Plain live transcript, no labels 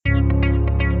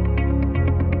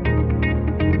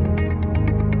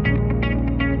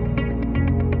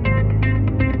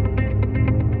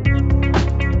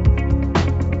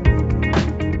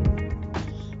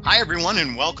everyone,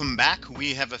 and welcome back.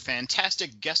 We have a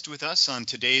fantastic guest with us on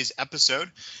today's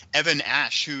episode, Evan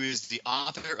Ash, who is the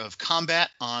author of Combat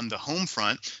on the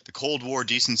Homefront, the Cold War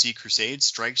Decency Crusade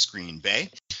Strikes Green Bay.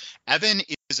 Evan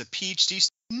is a PhD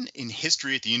student in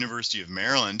history at the University of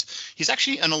Maryland. He's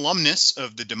actually an alumnus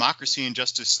of the Democracy and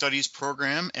Justice Studies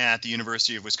program at the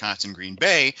University of Wisconsin-Green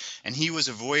Bay, and he was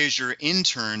a Voyageur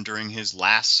intern during his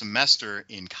last semester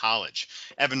in college.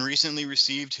 Evan recently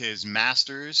received his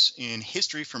master's in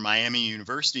history from Miami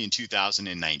University in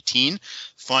 2019.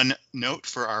 Fun note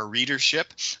for our readership,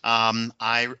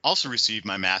 I also received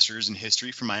my master's in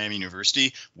history from Miami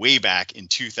University way back in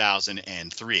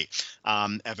 2003.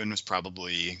 Evan was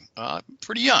probably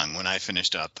pretty young when I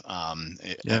finished up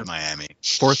at Miami.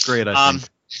 Fourth grade, I think.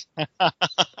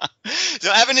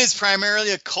 So Evan is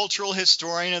primarily a cultural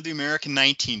historian of the American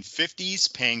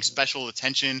 1950s, paying special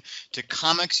attention to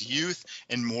comics, youth,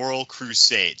 and moral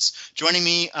crusades. Joining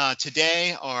me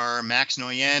today are Max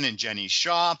Noyen and Jenny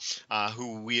Shaw,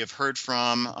 who we have heard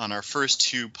from on our first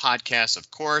two podcasts, of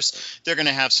course. They're going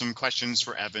to have some questions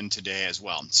for Evan today as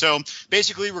well. So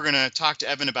basically, we're going to talk to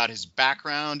Evan about his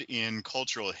background in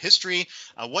cultural history,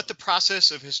 what the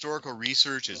process of historical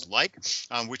research is like,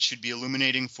 which should be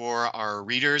illuminating for our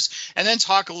readers, and then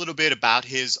talk a little bit about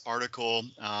his article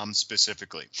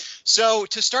specifically. So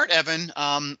to start, Evan,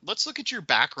 let's look at your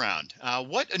background.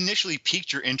 What initially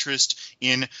piqued your interest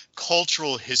in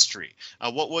cultural history?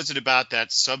 What was it about that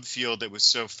subfield that was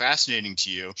so fascinating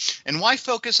to you, and why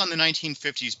focus on the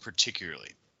 1950s particularly?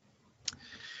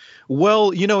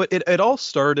 Well, it all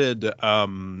started,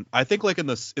 I think, like in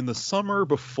the summer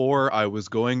before I was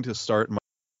going to start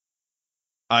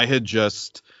I had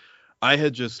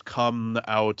just come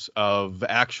out of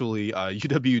actually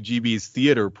UWGB's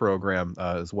theater program,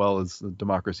 as well as the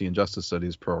Democracy and Justice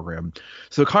Studies program.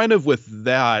 So kind of with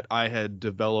that, I had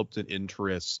developed an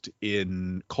interest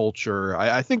in culture.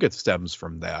 I think it stems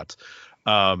from that.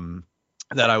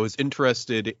 That I was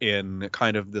interested in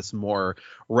kind of this more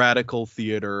radical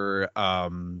theater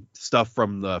stuff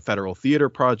from the Federal Theater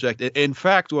Project. In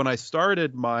fact, when I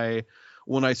started my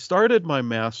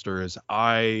master's,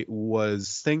 I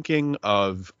was thinking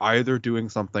of either doing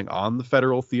something on the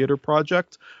Federal Theater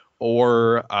Project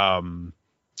or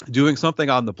doing something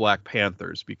on the Black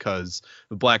Panthers, because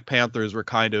the Black Panthers were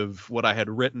kind of what I had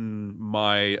written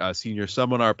my senior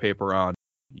seminar paper on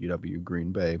UW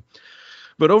Green Bay.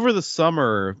 But over the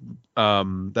summer,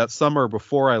 that summer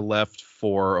before I left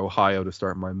for Ohio to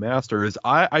start my master's,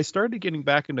 I started getting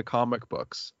back into comic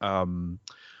books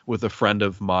with a friend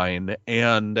of mine.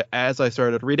 And as I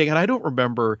started reading, and I don't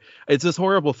remember, it's this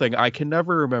horrible thing, I can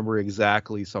never remember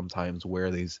exactly sometimes where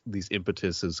these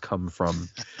impetuses come from.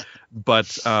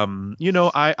 But,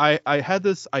 I had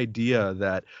this idea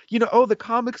that, the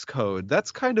comics code, that's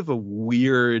kind of a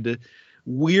weird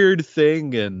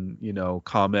thing in,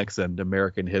 comics and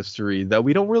American history that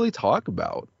we don't really talk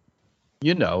about.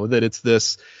 That it's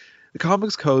this, the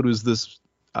comics code was this,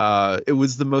 it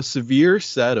was the most severe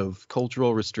set of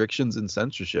cultural restrictions and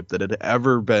censorship that had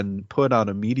ever been put on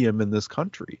a medium in this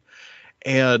country.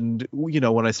 And,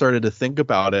 when I started to think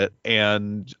about it,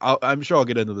 and I'm sure I'll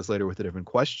get into this later with a different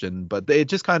question, but it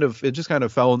just kind of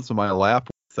fell into my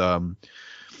lap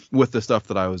with the stuff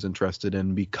that I was interested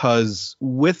in, because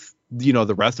with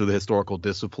the rest of the historical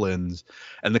disciplines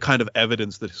and the kind of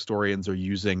evidence that historians are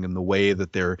using and the way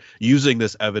that they're using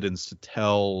this evidence to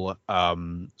tell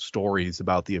stories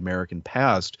about the American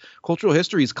past, cultural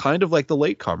history is kind of like the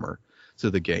latecomer to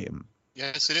the game.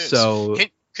 Yes, it is. So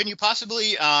can you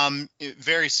possibly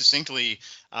very succinctly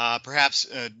perhaps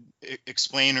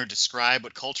explain or describe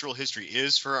what cultural history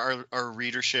is for our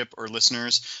readership or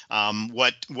listeners?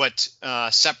 What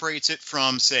separates it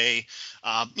from, say,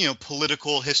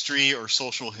 political history or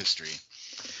social history?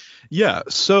 Yeah.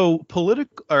 So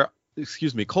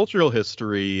cultural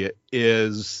history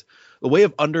is a way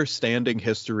of understanding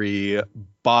history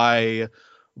by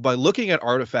looking at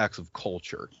artifacts of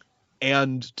culture.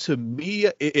 And to me,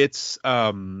 it's,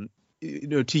 to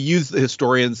use the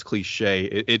historian's cliche,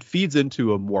 it feeds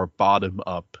into a more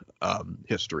bottom-up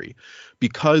history.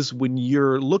 Because when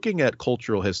you're looking at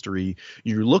cultural history,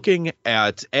 you're looking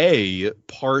at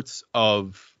parts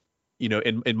of,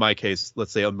 in my case,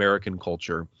 let's say American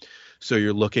culture. So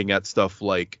you're looking at stuff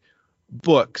like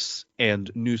books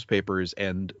and newspapers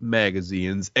and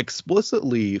magazines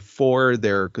explicitly for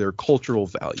their cultural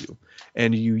value,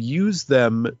 and you use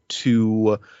them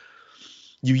to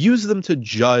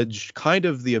judge kind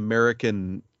of the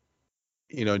American,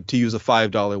 to use a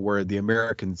 $5 word, the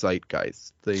American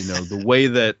zeitgeist, the way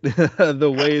that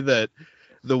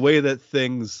the way that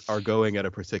things are going at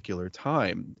a particular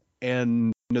time.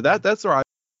 And that's where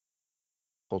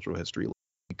cultural history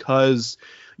because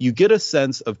you get a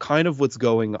sense of kind of what's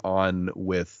going on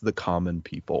with the common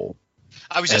people.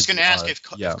 I was just going to ask if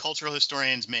yeah. cultural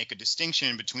historians make a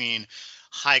distinction between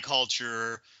high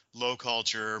culture, low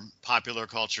culture, popular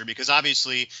culture, because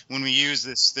obviously when we use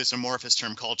this amorphous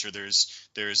term culture, there's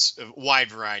a wide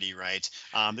variety, right?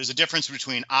 There's a difference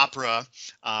between opera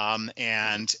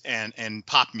and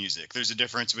pop music. There's a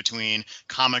difference between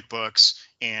comic books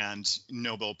and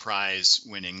Nobel Prize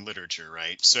winning literature,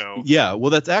 right? So yeah,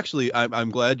 well, that's actually I'm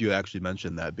glad you actually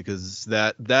mentioned that, because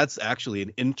that's actually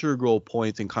an integral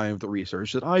point in kind of the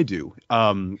research that I do,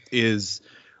 is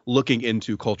looking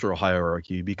into cultural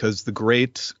hierarchy, because the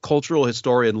great cultural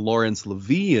historian Lawrence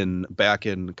Levine, back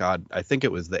in, God, I think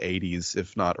it was the 80s,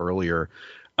 if not earlier,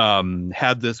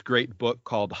 had this great book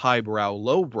called Highbrow,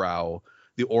 Lowbrow: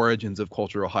 The Origins of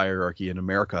Cultural Hierarchy in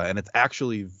America. And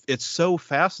it's so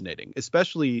fascinating,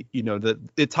 especially, that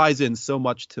it ties in so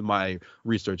much to my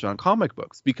research on comic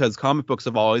books, because comic books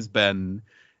have always been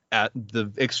at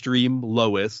the extreme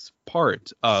lowest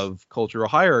part of cultural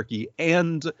hierarchy,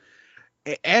 and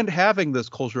having this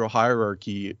cultural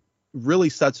hierarchy really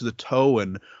sets the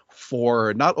tone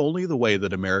for not only the way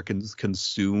that Americans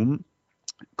consume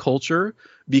culture,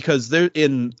 because they're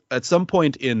at some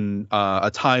point in a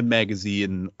Time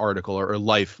magazine article or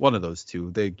Life, one of those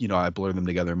two, I blur them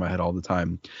together in my head all the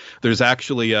time. There's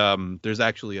actually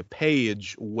a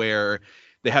page where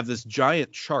they have this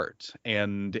giant chart,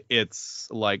 and it's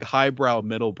like highbrow,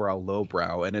 middlebrow,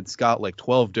 lowbrow, and it's got like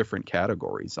 12 different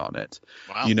categories on it.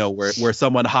 Wow. Where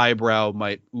someone highbrow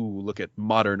might look at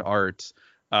modern art,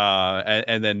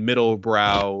 and then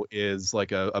middlebrow is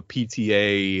like a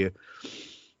PTA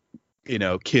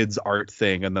kids art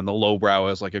thing, and then the lowbrow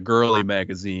is like a girly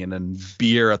magazine and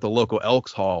beer at the local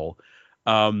Elks Hall.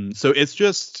 So it's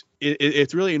just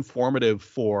it's really informative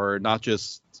for not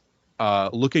just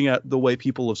looking at the way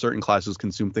people of certain classes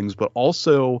consume things, but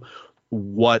also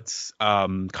what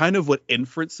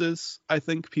inferences I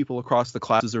think people across the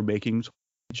classes are making to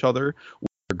each other with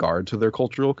regard to their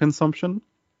cultural consumption.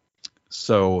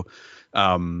 So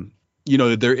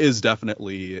there is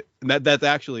definitely that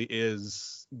actually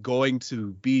is going to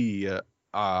be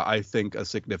I think a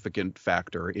significant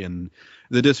factor in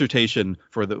the dissertation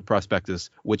for the prospectus,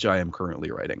 which I am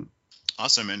currently writing.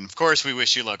 Awesome, and of course we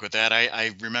wish you luck with that.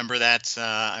 I remember that.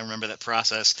 I remember that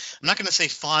process. I'm not going to say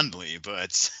fondly,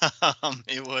 but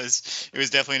it was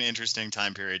definitely an interesting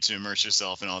time period to immerse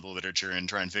yourself in all the literature and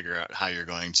try and figure out how you're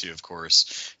going to, of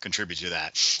course, contribute to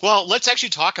that. Well, let's actually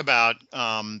talk about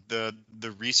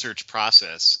the research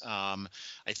process. I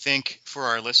think for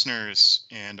our listeners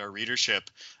and our readership,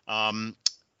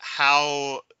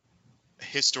 how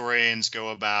historians go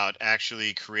about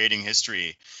actually creating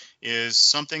history is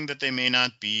something that they may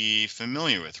not be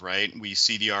familiar with, right? We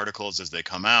see the articles as they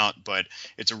come out, but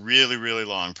it's a really, really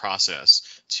long process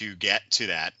to get to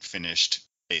that finished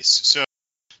place. So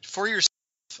for yourself,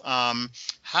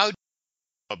 how do you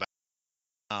go about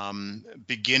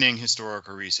beginning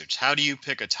historical research? How do you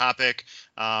pick a topic?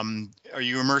 Are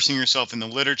you immersing yourself in the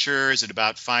literature? Is it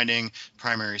about finding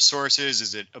primary sources?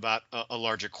 Is it about a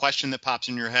larger question that pops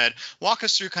in your head? Walk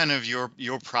us through kind of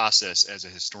your process as a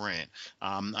historian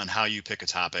on how you pick a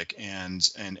topic and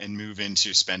move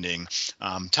into spending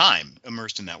time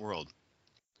immersed in that world.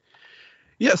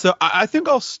 Yeah, so I think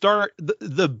I'll start.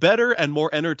 The better and more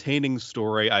entertaining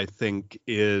story, I think,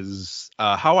 is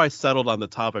how I settled on the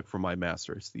topic for my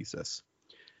master's thesis.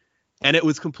 And it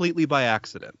was completely by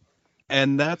accident.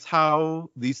 And that's how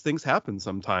these things happen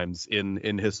sometimes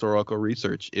in historical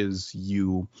research, is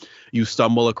you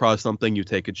stumble across something, you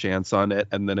take a chance on it,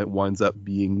 and then it winds up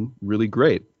being really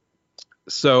great.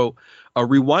 So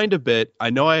rewind a bit. I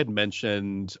know I had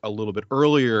mentioned a little bit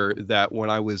earlier that when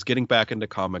I was getting back into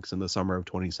comics in the summer of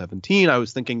 2017, I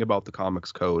was thinking about the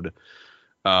Comics Code,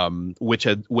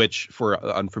 which for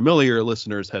unfamiliar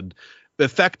listeners had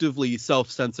effectively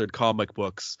self-censored comic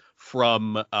books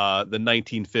from the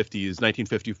 1950s,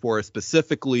 1954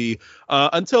 specifically,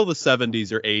 until the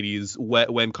 70s or 80s,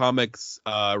 when comics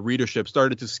readership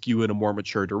started to skew in a more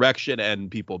mature direction,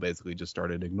 and people basically just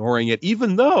started ignoring it,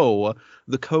 even though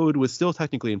the code was still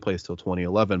technically in place till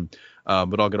 2011.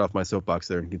 But I'll get off my soapbox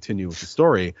there and continue with the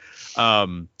story.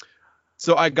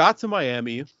 So I got to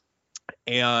Miami,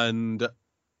 and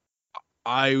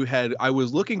I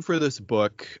was looking for this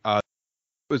book. It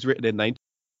was written in 19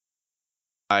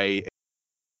 by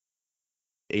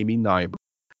Amy Nyberg.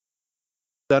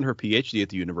 done her PhD at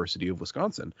the University of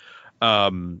Wisconsin.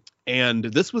 And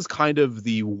this was kind of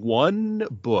the one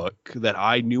book that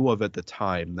I knew of at the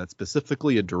time that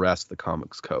specifically addressed the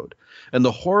Comics Code. And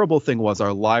the horrible thing was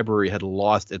our library had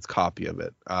lost its copy of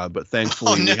it. But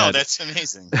thankfully, that's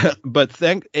amazing.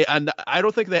 And I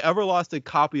don't think they ever lost a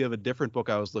copy of a different book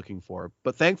I was looking for.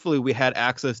 But thankfully, we had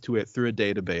access to it through a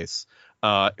database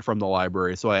from the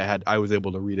library, so I was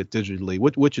able to read it digitally,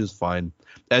 which is fine.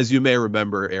 As you may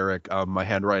remember, Eric, my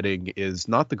handwriting is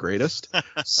not the greatest,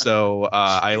 so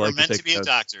I like meant to be a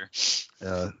doctor.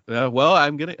 Well, I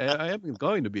am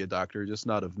going to be a doctor, just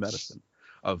not of medicine,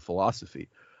 of philosophy.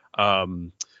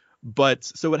 But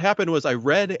so what happened was I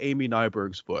read Amy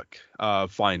Nyberg's book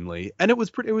finally, and it was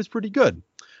pretty good.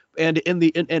 And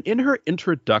in her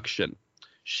introduction,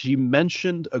 she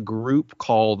mentioned a group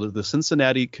called the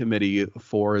Cincinnati Committee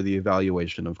for the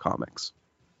Evaluation of Comics.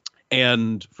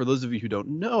 And for those of you who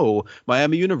don't know,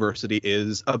 Miami University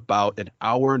is about an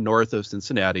hour north of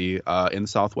Cincinnati in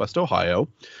Southwest Ohio.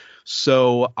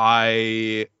 So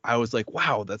I was like,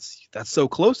 wow, that's so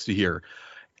close to here.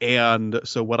 And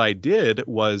so what I did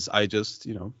was I just,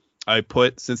 I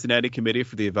put Cincinnati Committee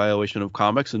for the Evaluation of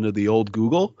Comics into the old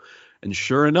Google. And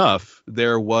sure enough,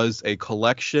 there was a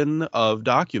collection of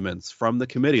documents from the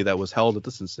committee that was held at the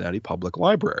Cincinnati Public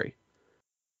Library.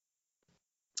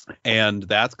 And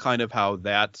that's kind of how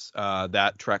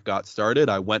that trek got started.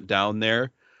 I went down there.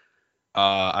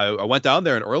 I went down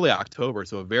there in early October,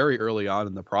 so very early on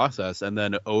in the process. And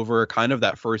then over kind of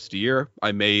that first year,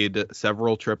 I made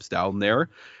several trips down there,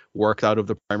 worked out of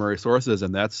the primary sources,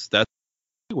 and that's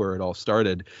where it all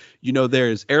started.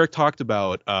 Eric talked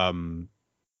about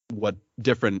what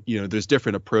different, there's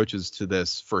different approaches to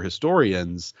this for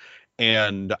historians.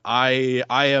 And I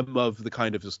am of the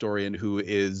kind of historian who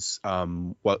is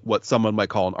what someone might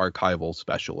call an archival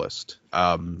specialist.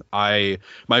 My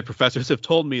professors have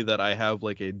told me that I have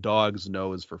like a dog's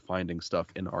nose for finding stuff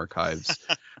in archives.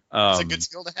 It's a good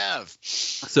skill to have.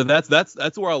 So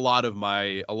that's where a lot of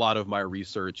my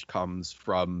research comes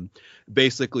from,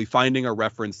 basically finding a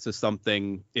reference to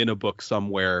something in a book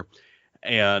somewhere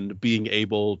and being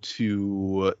able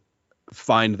to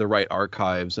find the right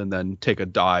archives and then take a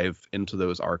dive into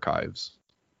those archives.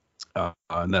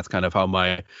 And that's kind of how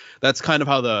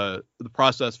the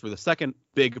process for the second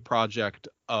big project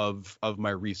of my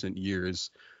recent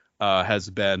years has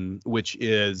been, which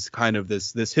is kind of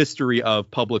this history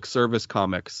of public service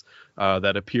comics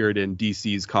that appeared in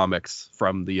DC's comics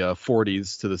from the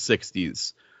 40s to the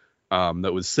 60s.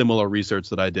 That was similar research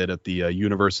that I did at the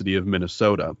University of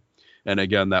Minnesota. And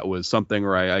again, that was something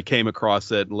where I came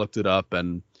across it, looked it up,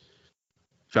 and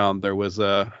found there was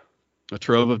a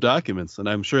trove of documents. And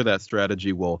I'm sure that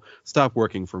strategy will stop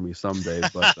working for me someday.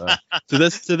 But to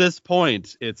this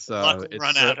point, it's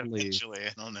run out eventually.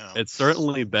 I don't know. It's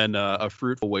certainly been a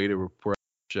fruitful way to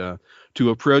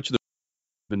approach the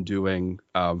I've been doing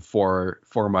for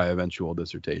my eventual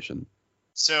dissertation.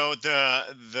 So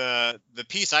the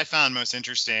piece I found most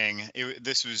interesting,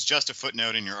 this was just a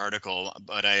footnote in your article,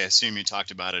 but I assume you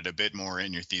talked about it a bit more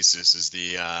in your thesis, is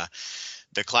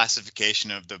the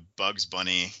classification of the Bugs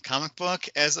Bunny comic book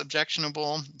as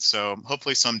objectionable. So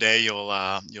hopefully someday you'll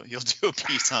do a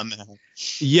piece on that.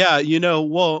 Yeah,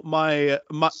 well,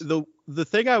 the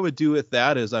thing I would do with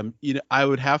that is I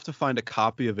would have to find a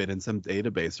copy of it in some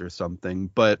database or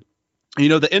something. But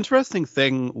the interesting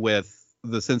thing with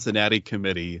the Cincinnati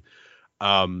Committee,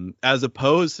 as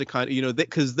opposed to kind of,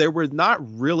 because there were not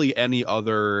really any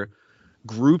other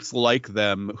groups like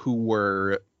them who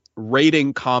were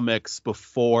rating comics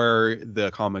before the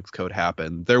Comics Code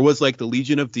happened. There was like the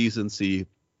Legion of Decency,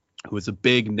 who was a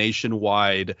big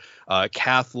nationwide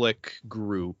Catholic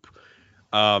group.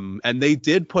 And they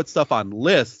did put stuff on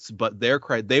lists, but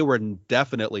they were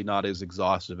definitely not as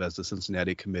exhaustive as the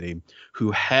Cincinnati Committee,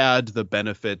 who had the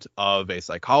benefit of a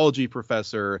psychology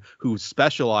professor who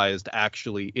specialized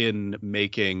actually in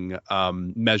making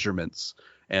measurements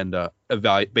and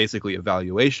basically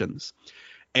evaluations.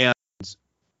 And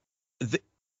the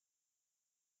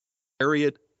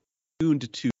area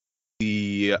tuned to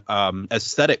the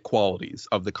aesthetic qualities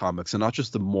of the comics and not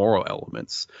just the moral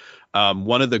elements.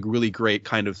 One of the really great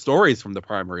kind of stories from the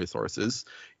primary sources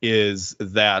is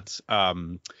that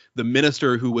the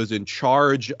minister who was in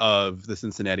charge of the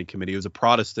Cincinnati Committee was a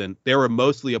Protestant. They were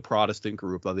mostly a Protestant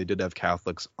group, though they did have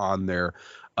Catholics on their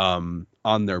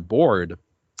board.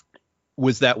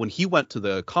 Was that when he went to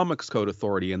the Comics Code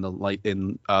Authority in the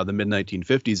mid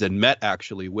 1950s and met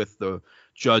actually with the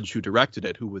judge who directed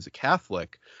it, who was a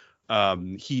Catholic,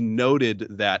 he noted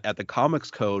that at the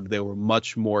Comics Code, they were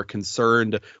much more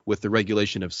concerned with the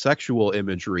regulation of sexual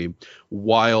imagery,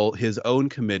 while his own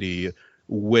committee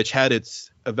which had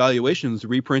its evaluations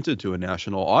reprinted to a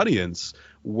national audience,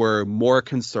 were more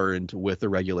concerned with the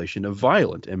regulation of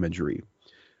violent imagery.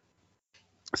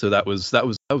 So that was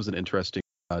an interesting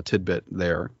tidbit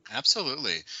there.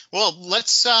 Absolutely. Well,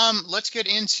 let's get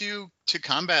into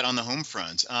combat on the home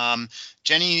front.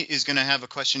 Jenny is going to have a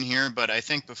question here, but I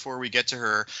think before we get to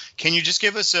her, can you just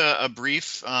give us a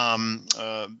brief,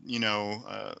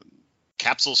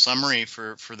 capsule summary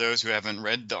for those who haven't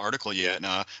read the article yet?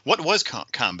 What was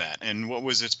combat and what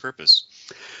was its purpose?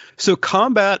 So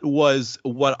combat was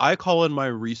what I call in my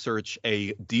research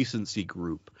a decency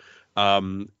group.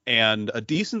 And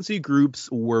decency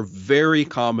groups were very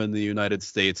common in the United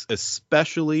States,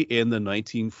 especially in the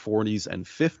 1940s and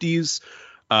 50s.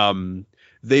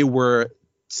 They were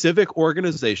civic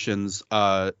organizations,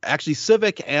 actually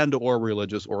civic and or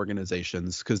religious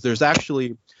organizations, because there's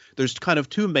kind of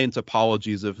two main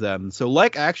topologies of them. So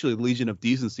like actually Legion of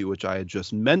Decency, which I had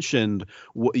just mentioned,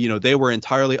 they were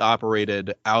entirely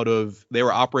operated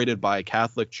by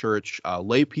Catholic Church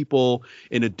lay people,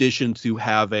 in addition to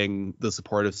having the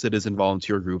support of citizen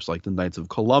volunteer groups like the Knights of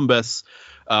Columbus.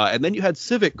 And then you had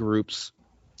civic groups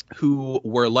who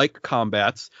were like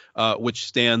Combats, which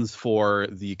stands for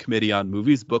the Committee on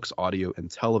Movies, Books, Audio,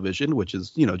 and Television, which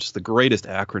is, just the greatest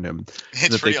acronym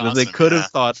that they could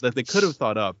have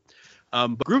thought up.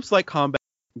 But groups like Combat,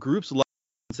 groups like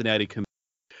Cincinnati Committee,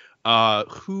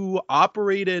 who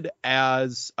operated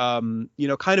as, kind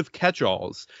of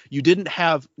catch-alls. You didn't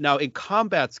have, now in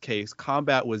Combat's case,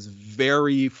 Combat was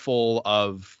very full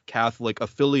of Catholic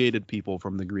affiliated people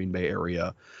from the Green Bay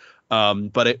area.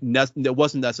 But it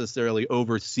wasn't necessarily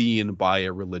overseen by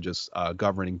a religious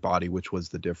governing body, which was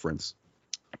the difference.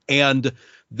 And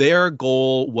their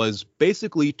goal was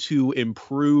basically to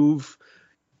improve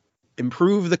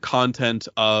the content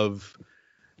of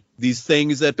these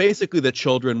things that basically the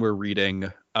children were reading,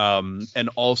 and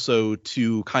also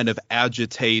to kind of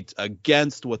agitate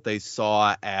against what they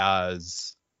saw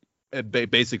as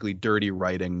basically dirty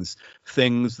writings,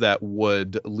 things that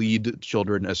would lead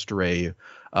children astray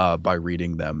by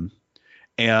reading them.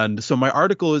 And so my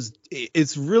article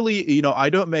it's really, I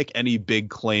don't make any big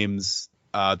claims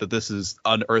that this is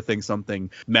unearthing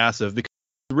something massive, because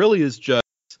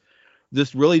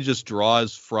this really just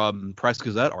draws from Press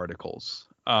Gazette articles.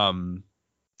 And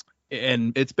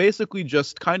it's basically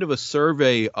just kind of a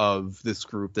survey of this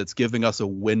group that's giving us a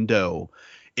window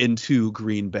into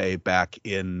Green Bay back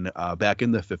in the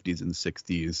 50s and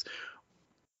 60s,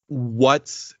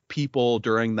 what people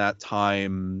during that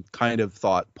time kind of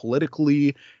thought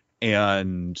politically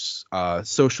and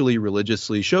socially,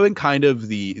 religiously, showing kind of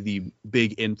the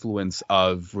big influence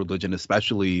of religion,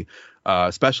 especially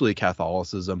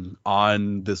Catholicism,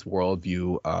 on this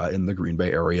worldview in the Green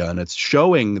Bay area. And it's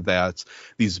showing that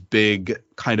these big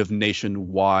kind of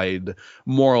nationwide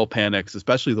moral panics,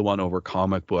 especially the one over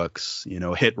comic books,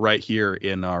 hit right here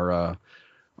in our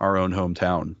own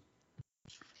hometown.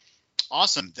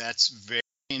 Awesome. That's very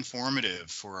informative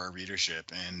for our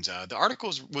readership, and the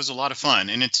article was a lot of fun.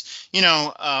 And it's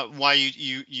why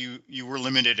you were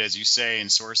limited, as you say, in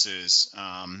sources,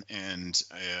 and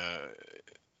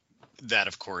that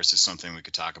of course is something we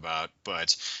could talk about.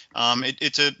 But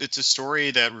it's a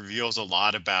story that reveals a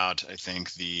lot about, I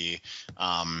think, the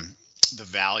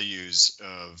values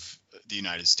of the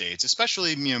United States,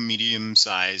 especially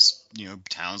medium-sized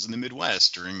towns in the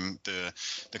Midwest during the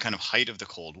kind of height of the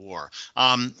Cold War.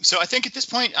 So I think at this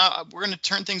point we're going to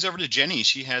turn things over to Jenny.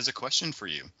 She has a question for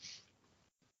you.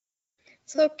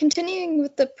 So continuing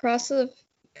with the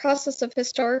process of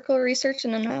historical research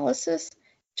and analysis,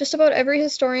 just about every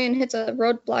historian hits a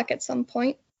roadblock at some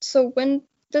point. So when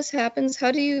this happens,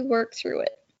 how do you work through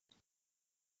it?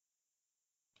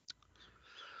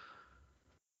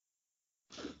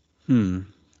 Well,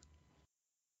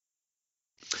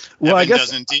 Evan, I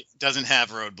guess doesn't have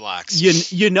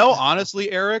roadblocks.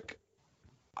 Honestly, Eric,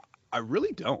 I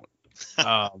really don't.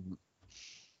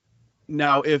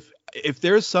 Now, if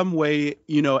there's some way,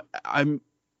 I'm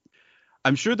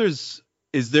sure is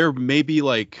there maybe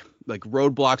like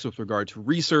roadblocks with regard to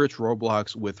research,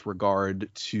 roadblocks with regard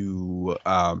to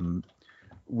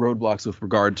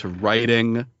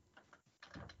writing.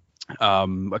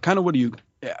 Kind of, what do you?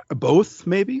 Both,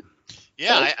 maybe.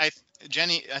 Yeah,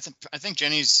 Jenny, I think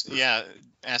Jenny's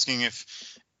asking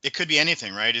if it could be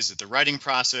anything, right? Is it the writing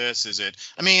process? Is it?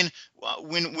 I mean,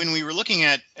 when we were looking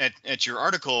at your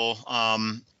article,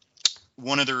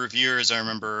 one of the reviewers I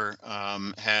remember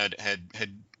had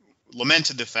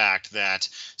lamented the fact that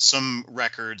some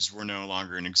records were no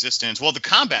longer in existence. Well, the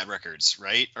combat records,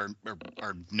 right,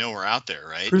 are nowhere out there,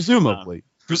 right? Presumably.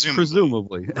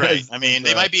 Presumably. Right. I mean,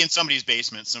 they might be in somebody's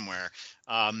basement somewhere.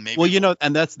 Maybe. Well,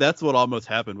 and that's what almost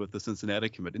happened with the Cincinnati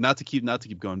committee. Not to keep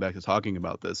going back to talking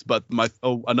about this, but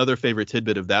another favorite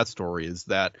tidbit of that story is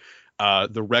that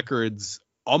the records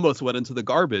almost went into the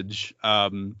garbage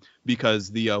because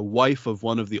the wife of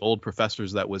one of the old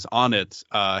professors that was on it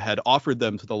had offered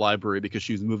them to the library because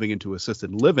she was moving into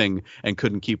assisted living and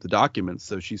couldn't keep the documents.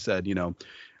 So she said,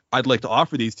 I'd like to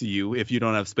offer these to you. If you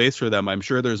don't have space for them, I'm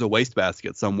sure there's a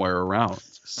wastebasket somewhere around.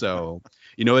 So,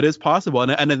 it is possible.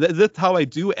 And that's how I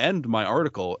do end my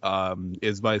article,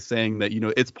 is by saying that,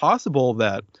 it's possible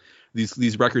that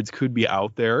these records could be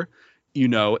out there.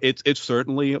 It's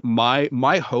certainly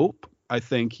my hope. I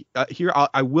think here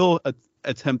I will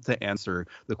attempt to answer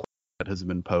the question that has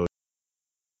been posed.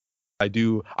 I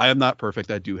am not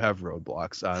perfect. I do have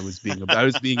roadblocks. I was being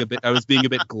a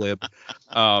bit glib.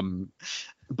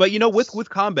 But with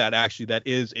combat, actually,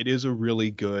 it is a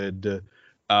really good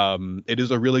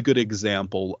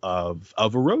example of a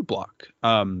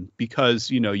roadblock,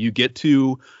 because you get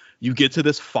to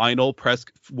this final press,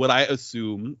 what I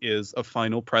assume is a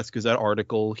final Press Gazette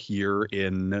article here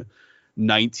in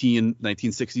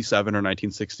 1967 or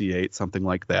 1968, something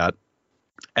like that,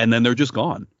 and then they're just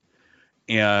gone.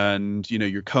 And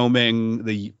you're combing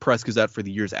the Press Gazette for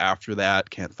the years after that,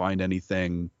 can't find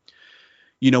anything.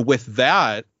 With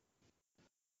that,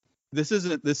 this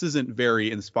isn't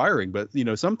very inspiring, but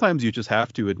sometimes you just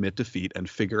have to admit defeat and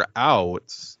figure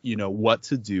out what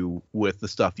to do with the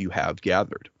stuff you have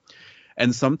gathered.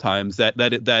 And sometimes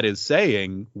that is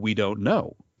saying we don't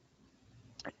know.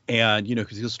 And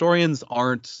because historians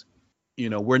aren't,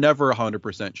 we're never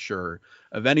 100% sure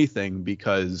of anything,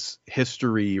 because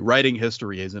writing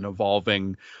history is an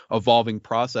evolving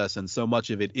process, and so much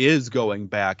of it is going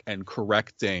back and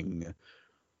correcting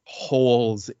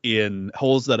holes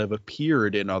that have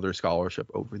appeared in other scholarship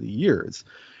over the years.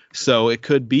 So it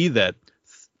could be that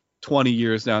 20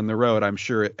 years down the road, I'm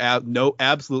sure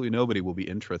absolutely nobody will be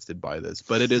interested by this,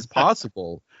 but it is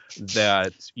possible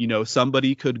that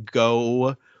somebody could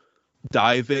go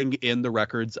diving in the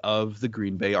records of the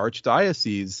Green Bay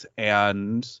Archdiocese,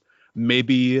 and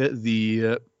maybe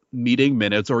the meeting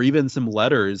minutes or even some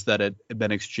letters that had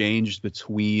been exchanged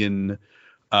between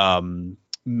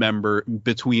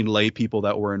lay people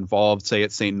that were involved, say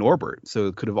at St. Norbert. So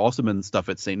it could have also been stuff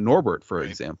at St. Norbert, for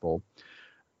example,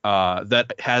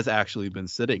 that has actually been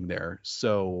sitting there.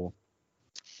 So,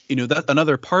 that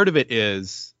another part of it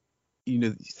is,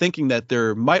 thinking that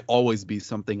there might always be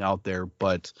something out there,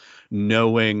 but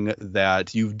knowing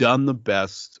that you've done the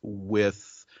best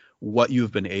with what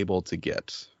you've been able to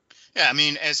get. Yeah, I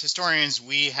mean, as historians,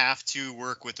 we have to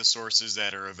work with the sources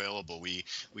that are available. We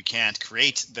can't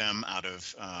create them out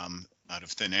of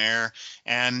thin air,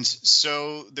 and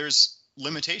so there's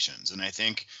limitations. And I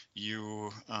think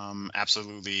you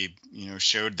absolutely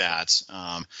showed that.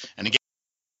 And again,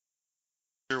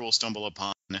 we'll stumble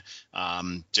upon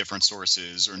different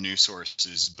sources or new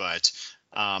sources, but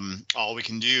all we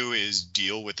can do is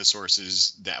deal with the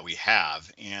sources that we have.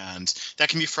 And that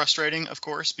can be frustrating, of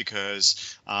course,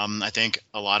 because I think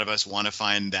a lot of us want to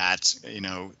find that,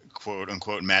 quote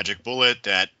unquote magic bullet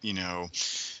that,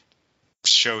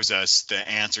 shows us the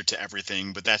answer to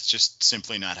everything, but that's just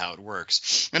simply not how it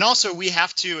works. And also, we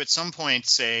have to at some point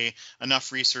say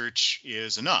enough research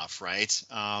is enough, right?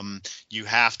 You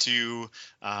have to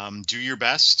do your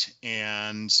best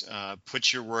and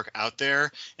put your work out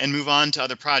there and move on to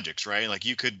other projects, right? Like,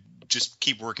 you could just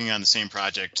keep working on the same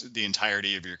project the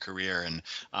entirety of your career, and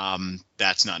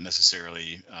that's not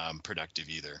necessarily productive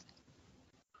either.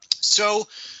 So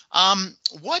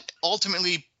what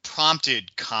ultimately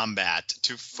prompted Combat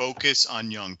to focus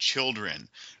on young children?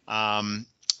 And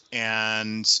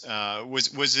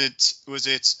was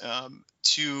it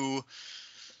to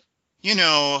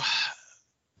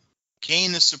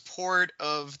gain the support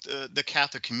of the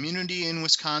Catholic community in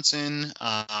Wisconsin?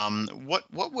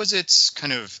 What was its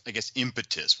kind of, I guess,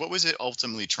 impetus? What was it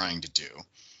ultimately trying to do?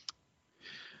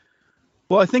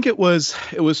 Well, I think it was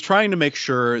trying to make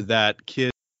sure that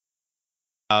kids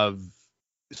have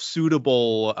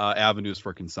suitable avenues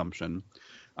for consumption.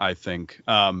 I think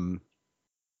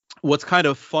what's kind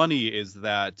of funny is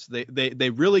that they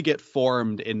really get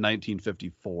formed in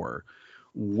 1954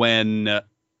 when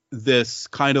this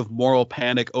kind of moral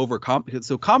panic over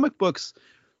so comic books,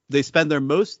 they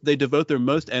devote their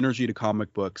most energy to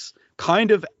comic books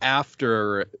kind of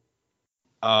after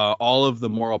all of the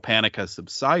moral panic has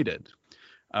subsided,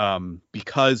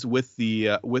 because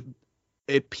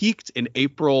it peaked in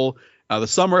April, the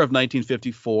summer of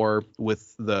 1954,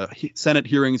 with the Senate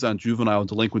hearings on juvenile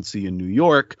delinquency in New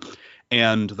York.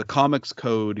 And the Comics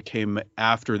Code came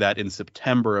after that in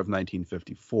September of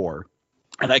 1954.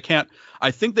 And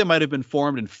I think they might have been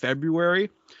formed in February.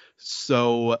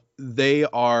 So they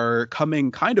are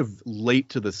coming kind of late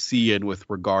to the scene with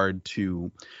regard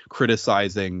to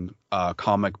criticizing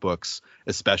comic books,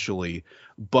 especially.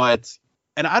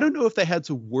 And I don't know if they had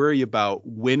to worry about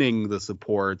winning the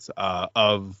support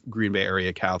of Green Bay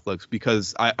area Catholics,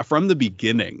 because from the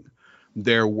beginning,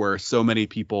 there were so many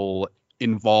people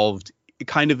involved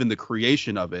kind of in the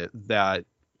creation of it that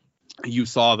you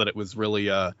saw that it was really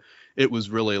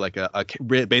like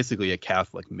basically a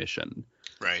Catholic mission.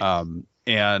 Right.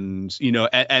 And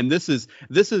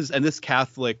this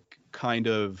Catholic kind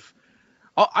of,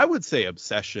 I would say,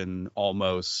 obsession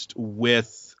almost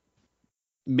with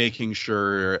making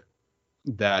sure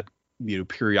that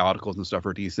periodicals and stuff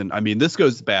are decent. I mean, this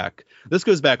goes back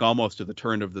almost to the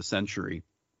turn of the century,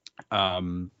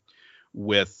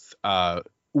 with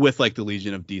like the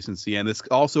Legion of Decency, and this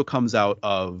also comes out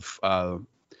of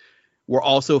we're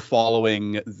also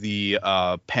following the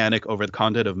panic over the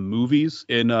content of movies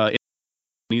in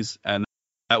and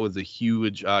that was a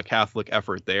huge Catholic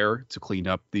effort there to clean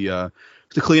up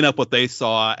what they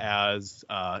saw as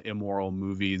immoral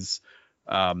movies.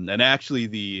 And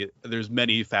actually, there's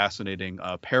many fascinating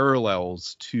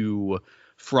parallels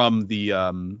from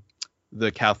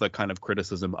the Catholic kind of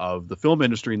criticism of the film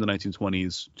industry in the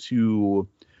 1920s to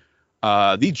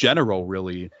the general,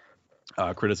 really,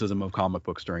 criticism of comic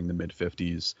books during the mid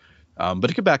 50s. But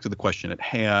to get back to the question at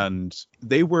hand,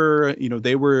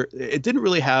 it didn't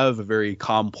really have a very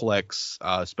complex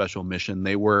special mission.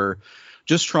 They were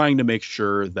just trying to make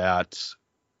sure that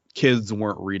kids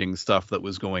weren't reading stuff that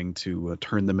was going to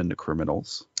turn them into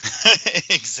criminals.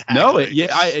 Exactly. No,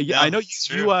 I know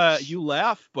you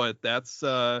laugh, but that's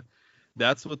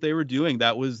what they were doing.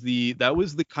 That was the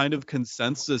kind of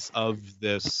consensus of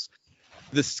this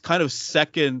kind of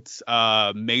second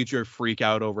major freak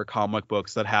out over comic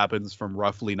books that happens from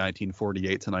roughly 1948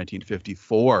 to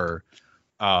 1954.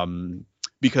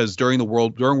 Because during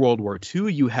World War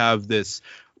II, you have this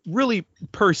really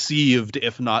perceived,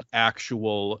 if not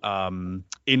actual,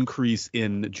 increase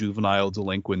in juvenile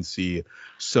delinquency.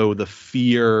 So the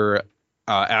fear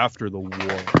after the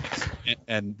war,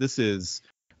 and this is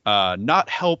not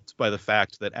helped by the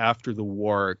fact that after the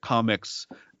war, comics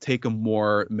take a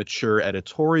more mature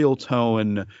editorial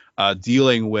tone,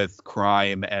 dealing with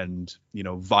crime and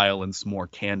violence more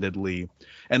candidly,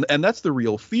 and that's the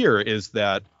real fear, is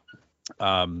that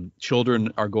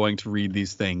children are going to read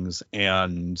these things,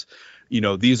 and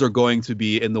these are going to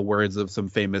be, in the words of some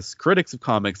famous critics of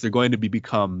comics, they're going to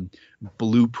become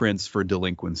blueprints for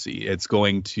delinquency. It's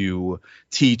going to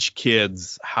teach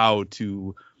kids how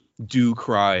to do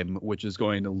crime, which is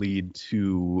going to lead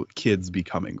to kids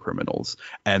becoming criminals.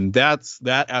 And that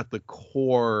at the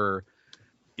core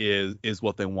is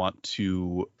what they want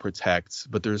to protect.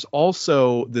 But there's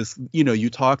also this, you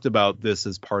talked about this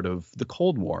as part of the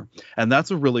Cold War, and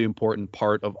that's a really important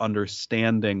part of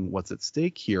understanding what's at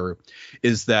stake here,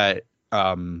 is that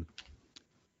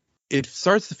it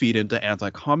starts to feed into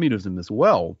anti-communism as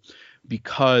well,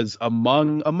 because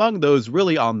among those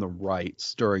really on the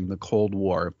right during the Cold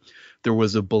War, there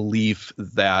was a belief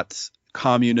that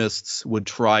communists would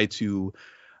try to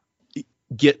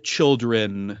get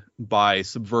children by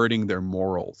subverting their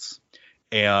morals,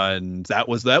 and that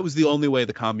was the only way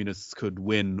the communists could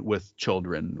win with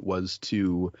children, was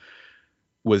to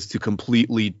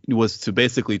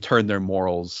basically turn their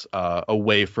morals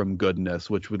away from goodness,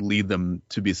 which would lead them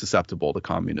to be susceptible to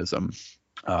communism.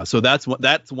 So that's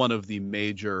one of the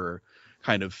major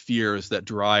kind of fears that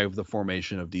drive the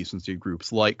formation of decency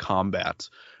groups like Combat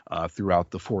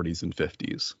throughout the 40s and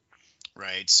 50s.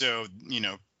 Right. So,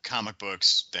 comic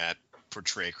books that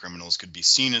portray criminals could be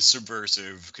seen as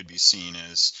subversive, could be seen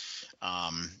as,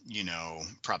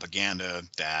 propaganda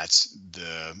that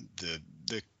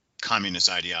the communist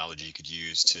ideology could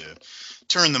use to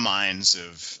turn the minds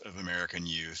of American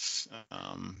youth,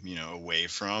 away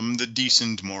from the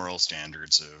decent moral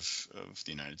standards of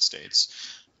the United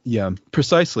States. Yeah,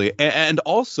 precisely. And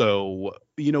also,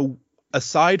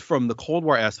 aside from the Cold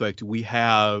War aspect, we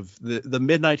have the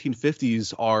mid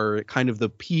 1950s are kind of the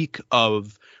peak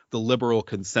of the liberal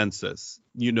consensus.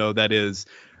 That is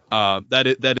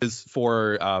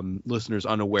for listeners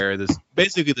unaware, this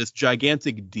basically this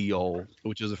gigantic deal,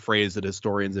 which is a phrase that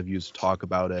historians have used to talk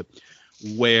about it,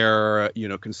 where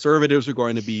conservatives are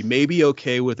going to be maybe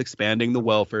okay with expanding the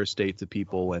welfare state to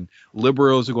people, and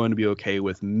liberals are going to be okay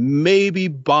with maybe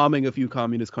bombing a few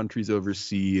communist countries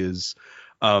overseas.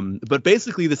 But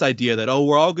basically this idea that,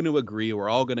 we're all going to agree, we're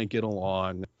all going to get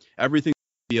along, everything's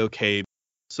going to be okay,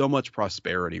 so much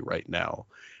prosperity right now,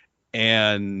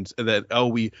 and that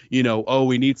we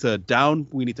need to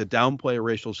downplay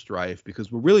racial strife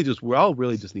because we all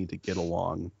really just need to get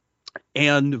along.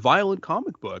 And violent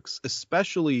comic books,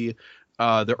 especially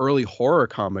the early horror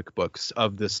comic books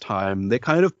of this time, they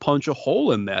kind of punch a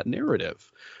hole in that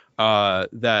narrative.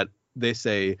 That they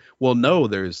say, well, no,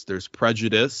 there's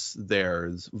prejudice,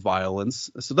 there's violence.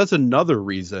 So that's another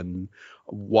reason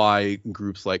why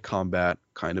groups like Combat,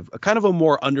 kind of a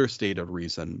more understated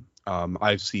reason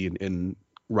I've seen in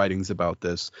writings about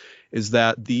this, is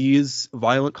that these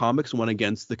violent comics went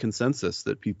against the consensus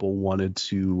that people wanted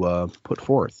to put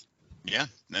forth. Yeah,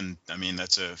 and I mean,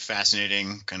 that's a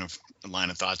fascinating kind of line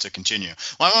of thought to continue.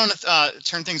 Well, I want to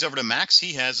turn things over to Max.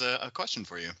 He has a question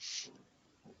for you.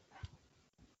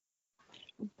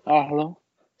 Hello.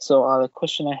 So the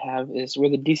question I have is, were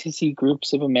the decency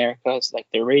groups of America's, like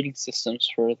their rating systems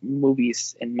for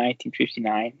movies in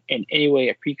 1959, in any way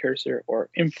a precursor or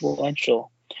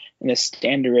influential in the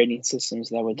standard rating systems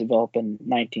that were developed in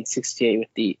 1968 with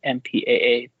the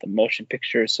MPAA, the Motion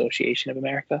Picture Association of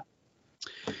America?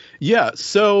 Yeah,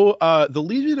 so the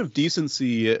Legion of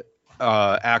Decency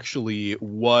actually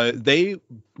they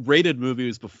rated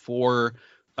movies before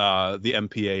the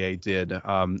MPAA did,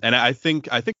 and I think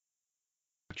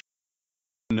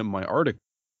in my article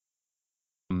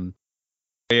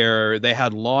where they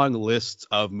had long lists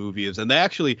of movies, and they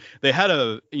had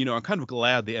I'm kind of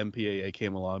glad the MPAA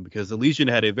came along, because the Legion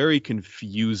had a very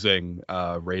confusing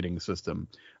rating system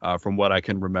from what I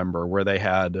can remember, where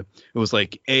it was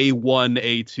like A1,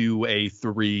 A2,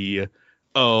 A3,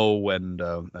 O,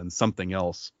 and something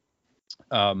else.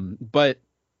 But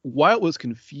while it was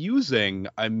confusing,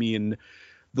 I mean,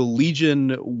 the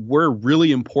Legion were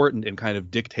really important in kind of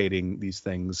dictating these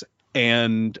things.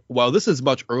 And while this is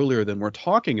much earlier than we're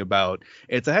talking about,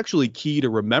 it's actually key to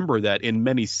remember that in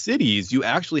many cities, you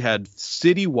actually had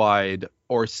citywide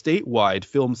or statewide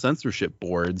film censorship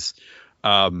boards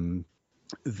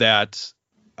that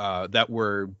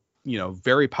were,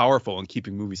 very powerful in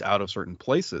keeping movies out of certain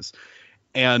places.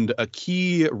 And a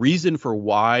key reason for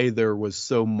why there was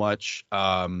so much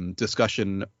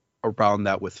discussion around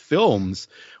that with films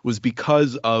was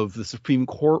because of the Supreme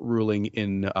Court ruling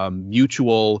in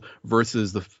Mutual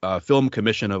versus the Film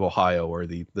Commission of Ohio, or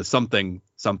the something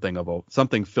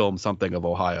film of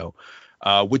Ohio,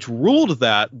 which ruled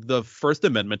that the First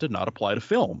Amendment did not apply to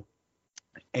film.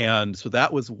 And so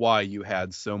that was why you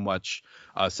had so much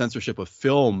censorship of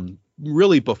film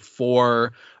really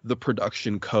before the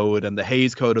Production Code and the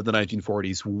Hays Code of the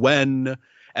 1940s,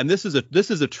 and this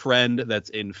is a trend that's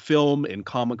in film, in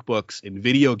comic books, in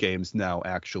video games now,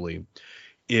 actually,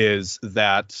 is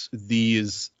that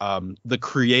these the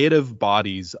creative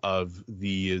bodies of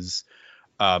these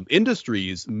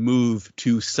industries move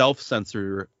to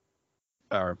self-censor,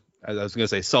 or I was going to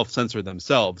say self-censor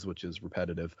themselves, which is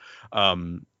repetitive,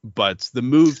 but the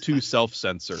move to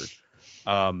self-censor,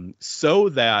 so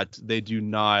that they do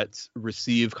not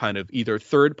receive kind of either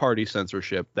third-party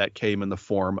censorship that came in the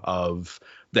form of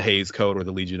the Hays Code or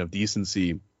the Legion of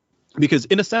Decency, because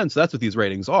in a sense that's what these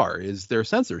ratings are, is their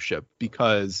censorship,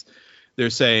 because they're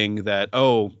saying that,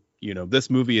 this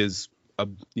movie is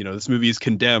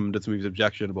condemned, this movie is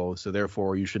objectionable, so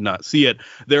therefore you should not see it,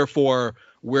 therefore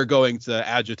we're going to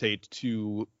agitate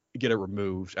to get it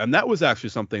removed. And that was actually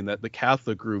something that the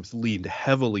Catholic groups leaned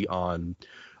heavily on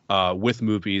with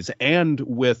movies and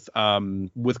with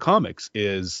comics,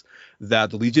 is that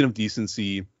the Legion of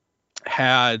Decency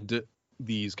had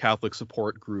these Catholic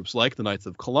support groups like the Knights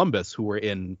of Columbus, who were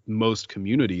in most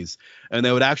communities, and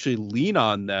they would actually lean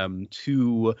on them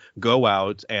to go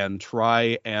out and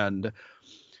try and,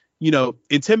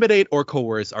 intimidate or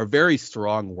coerce are very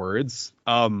strong words,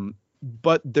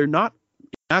 but they're not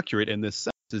accurate in this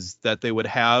sense, is that they would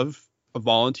have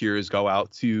volunteers go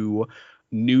out to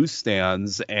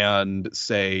newsstands and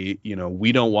say,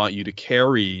 we don't want you to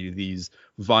carry these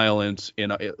violent,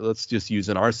 let's just use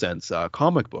in our sense,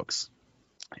 comic books.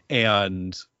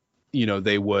 And,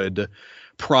 they would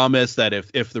promise that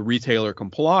if the retailer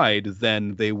complied,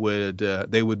 then they would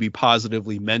be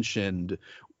positively mentioned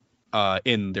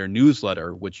in their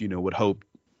newsletter, which, would hope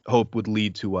would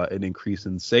lead to an increase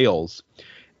in sales.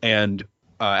 And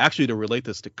actually, to relate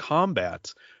this to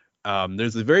Combat,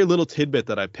 there's a very little tidbit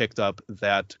that I picked up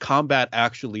that Combat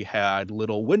actually had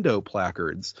little window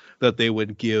placards that they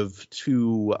would give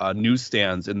to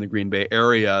newsstands in the Green Bay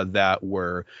area that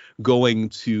were going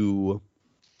to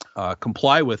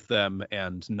comply with them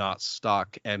and not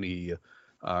stock any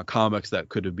comics that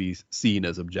could be seen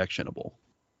as objectionable.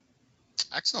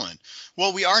 Excellent.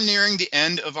 Well, we are nearing the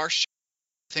end of our show.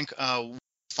 I think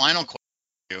final question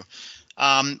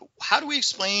How do we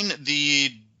explain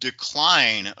the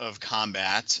decline of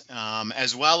combat,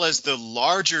 as well as the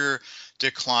larger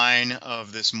decline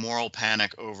of this moral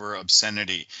panic over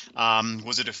obscenity?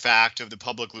 Was it a fact of the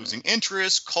public losing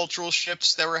interest, cultural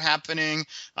shifts that were happening,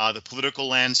 the political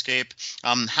landscape?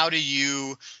 How do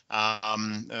you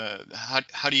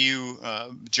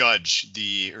judge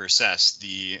or assess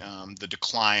the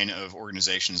decline of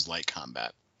organizations like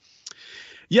Combat?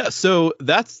 Yeah, so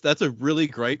that's a really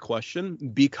great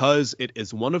question, because it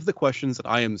is one of the questions that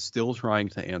I am still trying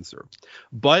to answer.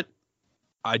 But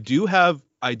I do have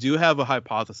a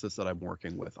hypothesis that I'm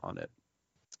working with on it.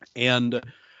 And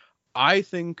I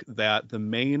think that the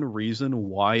main reason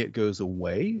why it goes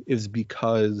away is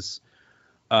because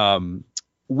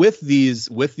with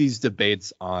these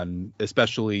debates on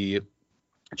especially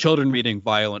children reading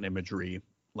violent imagery,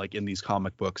 like in these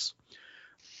comic books,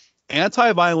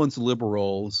 anti-violence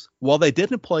liberals, while they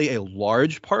didn't play a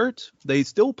large part, they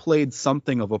still played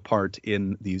something of a part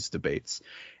in these debates.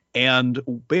 And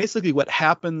basically what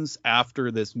happens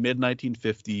after this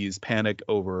mid-1950s panic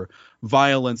over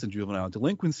violence and juvenile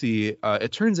delinquency,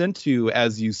 it turns into,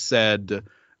 as you said,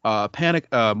 moral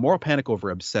panic over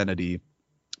obscenity,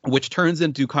 which turns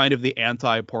into kind of the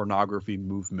anti-pornography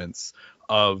movements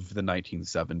of the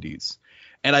 1970s.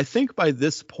 And I think by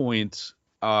this point,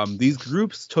 these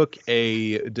groups took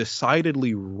a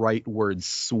decidedly rightward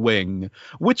swing,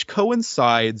 which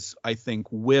coincides, I think,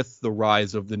 with the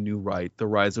rise of the new right, the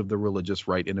rise of the religious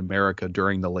right in America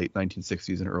during the late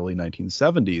 1960s and early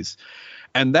 1970s.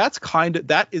 And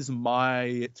that is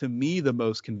to me, the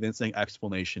most convincing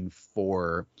explanation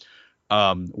for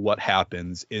what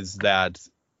happens, is that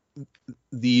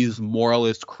these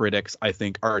moralist critics, I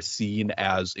think, are seen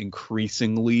as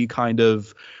increasingly kind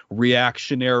of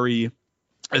reactionary,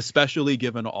 especially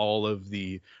given all of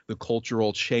the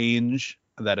cultural change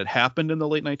that had happened in the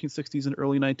late 1960s and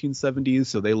early 1970s.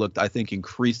 So they looked, I think,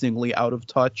 increasingly out of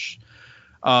touch.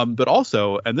 But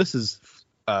also, and this is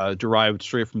derived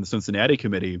straight from the Cincinnati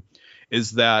Committee,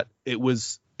 is that it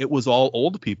was all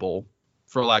old people,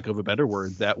 for lack of a better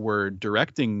word, that were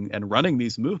directing and running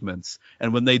these movements.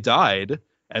 And when they died,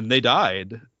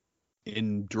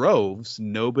 in droves,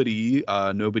 nobody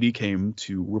came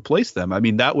to replace them. I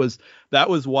mean, that was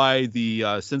why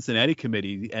the Cincinnati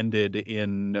Committee ended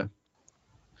in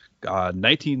I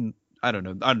don't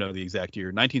know the exact year,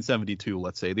 1972,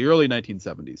 let's say, the early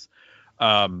 1970s,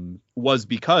 was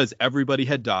because everybody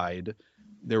had died.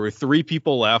 There were 3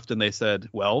 people left, and they said,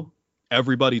 well,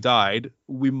 everybody died,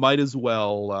 we might as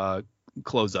well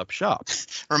close up shop.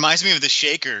 Reminds me of the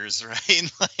Shakers,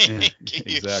 right? Like, yeah,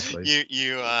 exactly.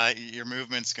 Your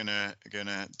movement's gonna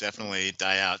definitely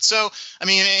die out. So, I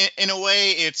mean, in a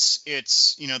way, it's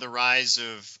the rise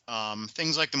of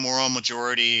things like the moral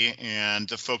majority and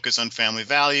the focus on family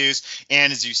values,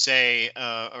 and as you say,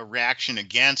 a reaction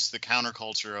against the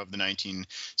counterculture of the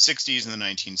 1960s and the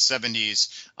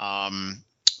 1970s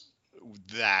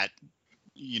that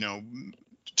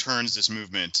turns this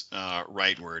movement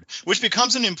rightward, which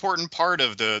becomes an important part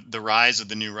of the rise of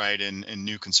the new right and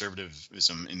new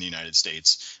conservatism in the United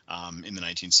States in the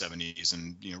 1970s,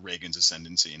 and Reagan's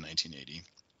ascendancy in 1980.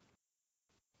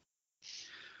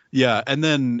 Yeah, and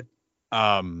then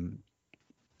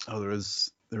there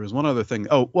was one other thing.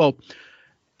 Oh, well,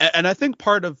 and I think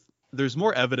there's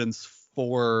more evidence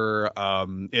for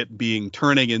it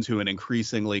turning into an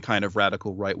increasingly kind of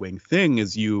radical right-wing thing.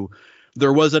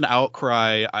 There was an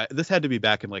outcry. This had to be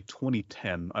back in like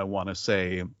 2010, I want to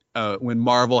say, when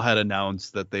Marvel had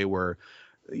announced that they were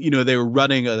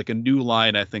running a new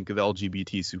line, I think, of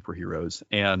LGBT superheroes,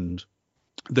 and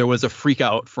there was a freak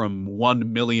out from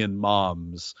 1 Million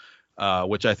Moms,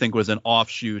 which I think was an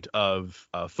offshoot of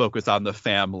Focus on the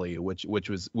Family, which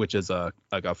is a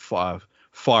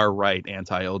far right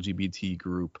anti-LGBT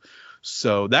group.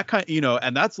 So that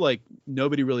and that's like,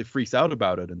 nobody really freaks out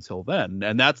about it until then,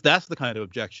 and that's the kind of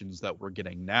objections that we're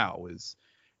getting now, is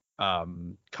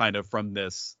kind of from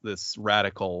this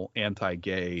radical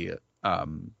anti-gay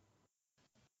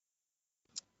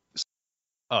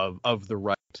of the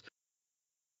right,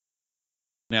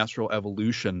 natural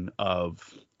evolution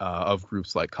of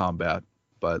groups like Combat.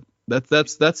 But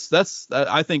that's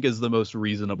I think is the most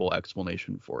reasonable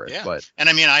explanation for it. Yeah. But and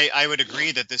I mean, I would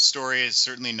agree that this story is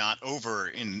certainly not over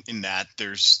in that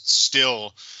there's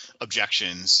still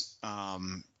objections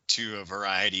to a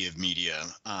variety of media.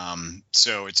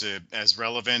 So it's as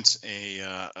relevant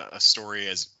a story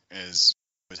as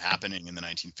was happening in the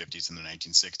 1950s and the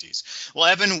 1960s. Well,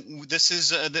 Evan, this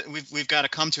is we've got to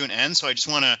come to an end, so I just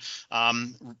want to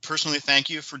personally thank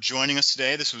you for joining us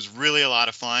today. This was really a lot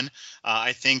of fun.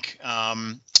 I think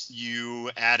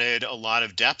you added a lot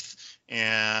of depth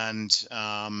and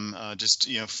just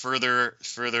further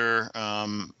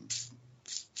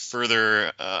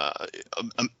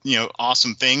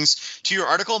awesome things to your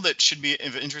article that should be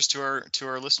of interest to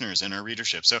our listeners and our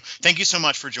readership. So thank you so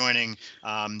much for joining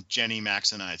Jenny,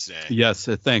 Max, and I today. Yes,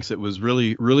 thanks. It was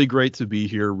really, really great to be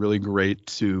here. Really great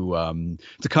to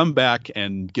come back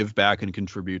and give back and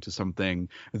contribute to something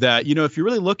that, if you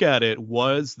really look at it,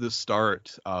 was the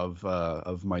start of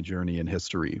my journey in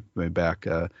history back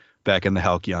in the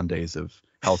halcyon days of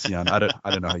halcyon. I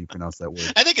don't know how you pronounce that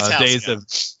word. I think it's days of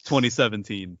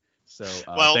 2017. So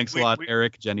thanks a lot,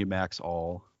 Eric, Jenny, Max,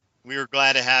 all. We were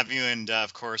glad to have you, and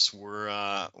of course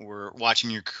we're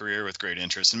watching your career with great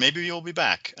interest, and maybe you'll be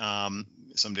back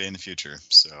someday in the future.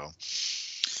 So,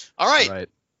 all right.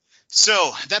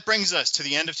 So that brings us to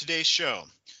the end of today's show.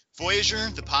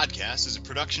 Voyageur, the podcast, is a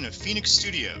production of Phoenix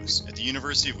Studios at the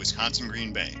University of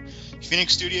Wisconsin-Green Bay.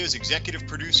 Phoenix Studios' executive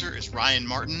producer is Ryan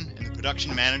Martin, and the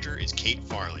production manager is Kate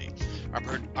Farley.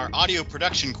 Our audio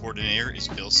production coordinator is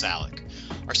Bill Salick.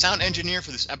 Our sound engineer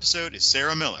for this episode is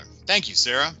Sarah Miller. Thank you,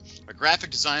 Sarah. Our graphic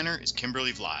designer is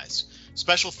Kimberly Vlies.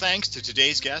 Special thanks to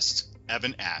today's guest,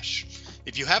 Evan Ash.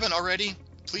 If you haven't already,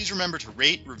 please remember to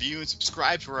rate, review, and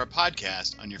subscribe to our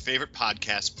podcast on your favorite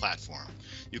podcast platform.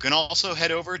 You can also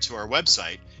head over to our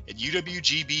website at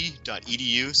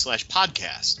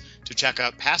uwgb.edu/podcast to check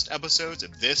out past episodes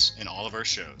of this and all of our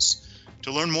shows.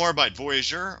 To learn more about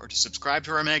Voyageur or to subscribe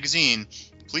to our magazine,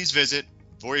 please visit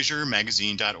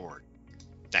voyageurmagazine.org.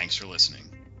 Thanks for listening.